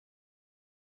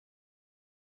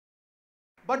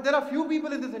But there are few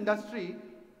people in this industry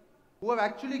who have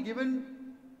actually given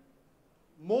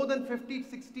more than 50,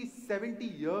 60, 70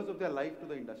 years of their life to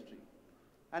the industry.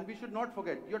 And we should not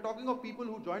forget, you're talking of people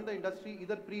who joined the industry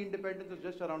either pre-independence or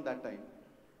just around that time.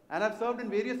 And I've served in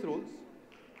various roles.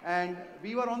 And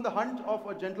we were on the hunt of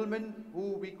a gentleman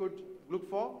who we could look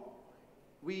for.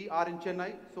 We are in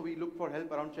Chennai, so we look for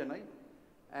help around Chennai.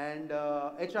 And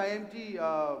HIMT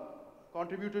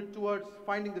contributed towards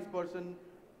finding this person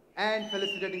and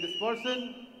felicitating this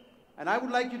person. And I would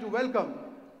like you to welcome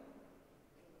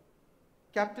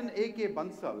Captain A.K.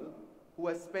 Bansal, who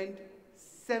has spent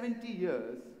 70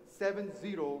 years,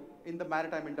 7-0, in the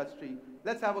maritime industry.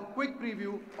 Let's have a quick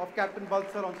preview of Captain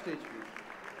Bansal on stage, please.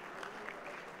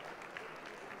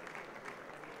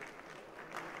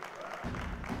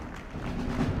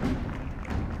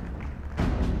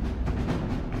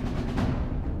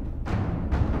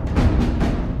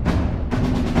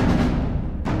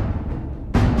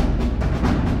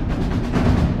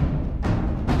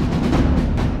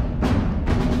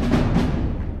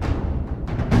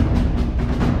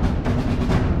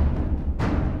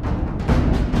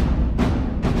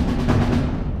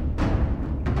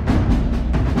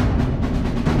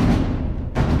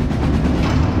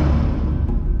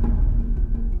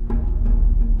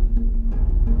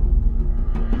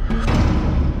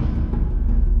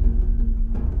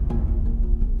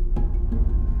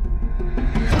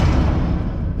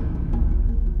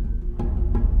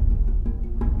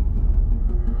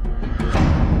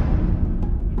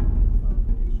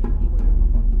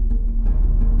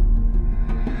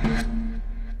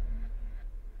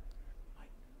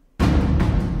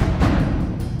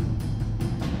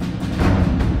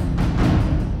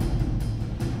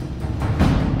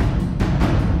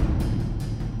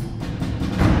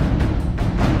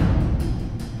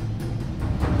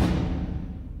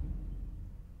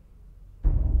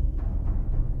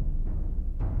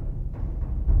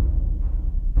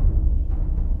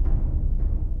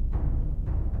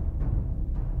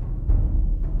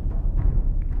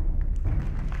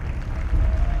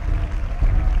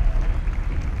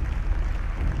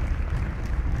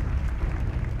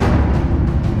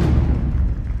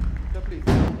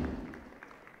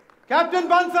 Captain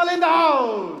Bansal in the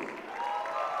house!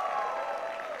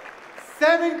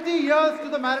 70 years to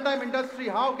the maritime industry.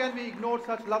 How can we ignore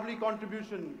such lovely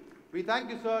contribution? We thank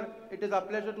you, sir. It is our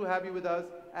pleasure to have you with us.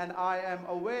 And I am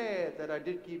aware that I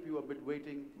did keep you a bit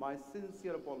waiting. My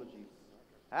sincere apologies.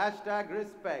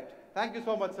 #respect. Thank you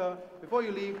so much, sir. Before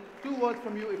you leave, 2 words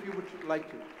from you if you would like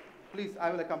to. Please,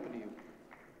 I will accompany you.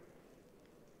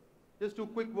 Just 2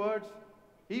 quick words.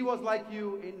 He was like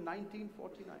you in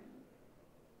 1949.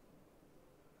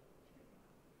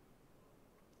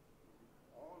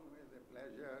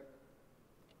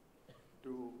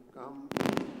 To come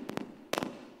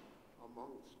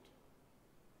amongst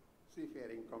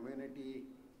seafaring community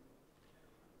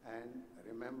and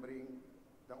remembering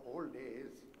the old days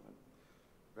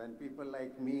when people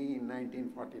like me in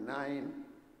 1949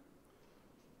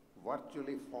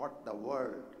 virtually fought the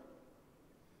world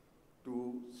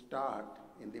to start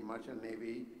in the Merchant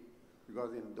Navy,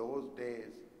 because in those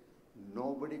days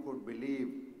nobody could believe,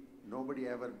 nobody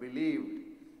ever believed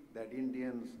that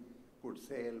Indians could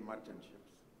sail merchant ships.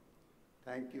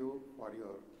 Thank you for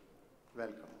your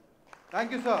welcome.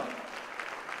 Thank you, sir.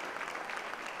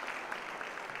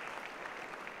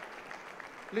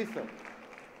 Please, sir.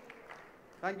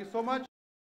 Thank you so much.